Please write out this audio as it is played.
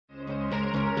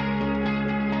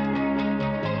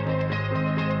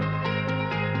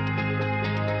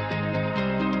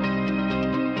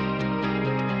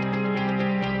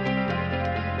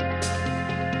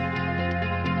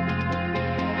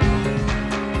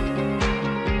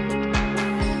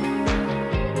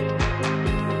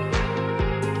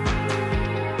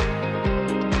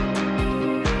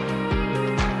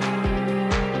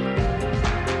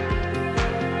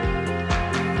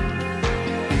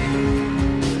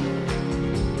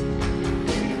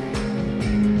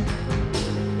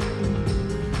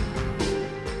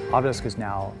Autodesk is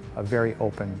now a very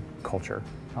open culture,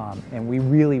 and we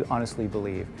really honestly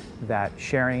believe that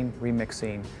sharing,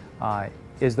 remixing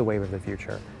is the wave of the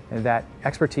future, and that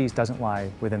expertise doesn't lie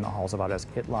within the halls of Autodesk,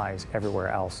 it lies everywhere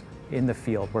else in the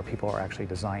field where people are actually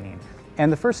designing.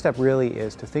 And the first step really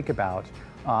is to think about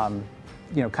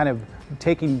kind of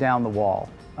taking down the wall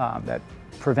that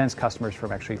prevents customers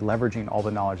from actually leveraging all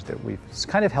the knowledge that we've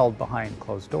kind of held behind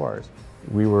closed doors.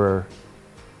 We were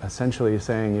essentially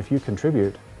saying, if you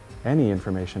contribute any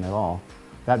information at all,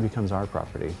 that becomes our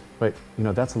property. But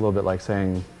that's a little bit like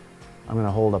saying, I'm going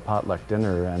to hold a potluck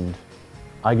dinner and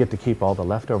I get to keep all the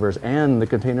leftovers and the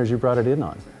containers you brought it in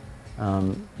on.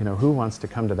 Who wants to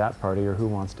come to that party, or who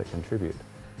wants to contribute?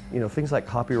 Things like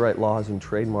copyright laws and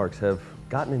trademarks have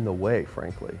gotten in the way,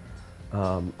 frankly,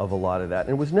 of a lot of that.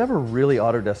 And it was never really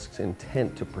Autodesk's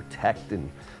intent to protect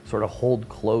and sort of hold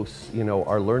close,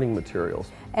 our learning materials.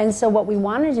 And so what we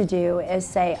wanted to do is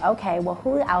say, okay, well,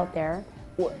 who's out there?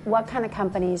 What kind of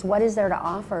companies, what is there to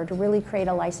offer to really create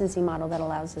a licensing model that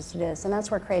allows us to do this? And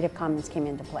that's where Creative Commons came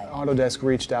into play. Autodesk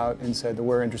reached out and said that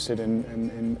we're interested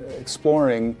in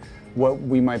exploring what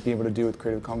we might be able to do with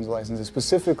Creative Commons licenses,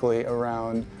 specifically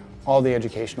around all the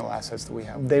educational assets that we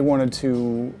have. They wanted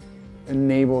to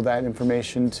enable that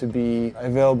information to be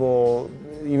available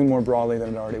even more broadly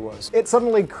than it already was. It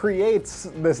suddenly creates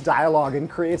this dialogue and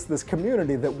creates this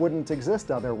community that wouldn't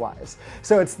exist otherwise.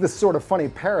 So it's this sort of funny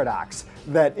paradox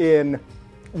that in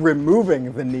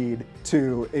removing the need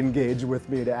to engage with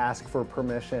me, to ask for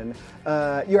permission,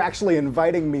 you're actually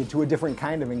inviting me to a different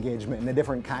kind of engagement and a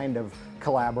different kind of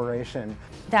collaboration.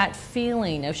 That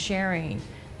feeling of sharing,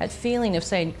 that feeling of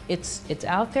saying, it's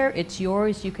out there, it's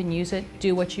yours, you can use it,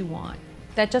 do what you want.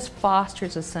 That just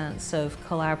fosters a sense of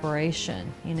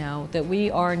collaboration, that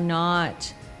we are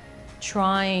not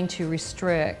trying to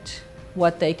restrict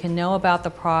what they can know about the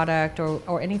product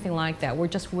or anything like that. We're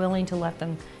just willing to let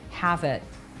them have it.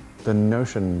 The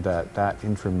notion that that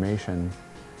information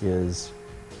is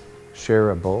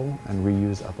shareable and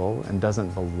reusable and doesn't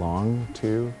belong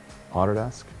to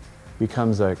Autodesk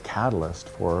becomes a catalyst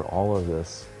for all of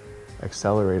this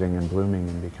accelerating and blooming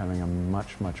and becoming a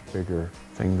much, much bigger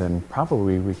thing than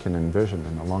probably we can envision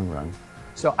in the long run.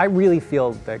 So I really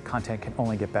feel that content can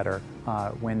only get better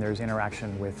when there's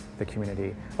interaction with the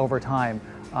community. Over time,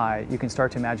 you can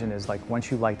start to imagine is like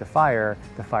once you light the fire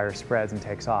spreads and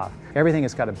takes off. Everything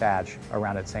has got a badge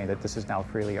around it saying that this is now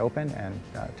freely open and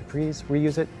to please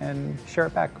reuse it and share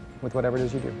it back with whatever it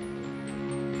is you do.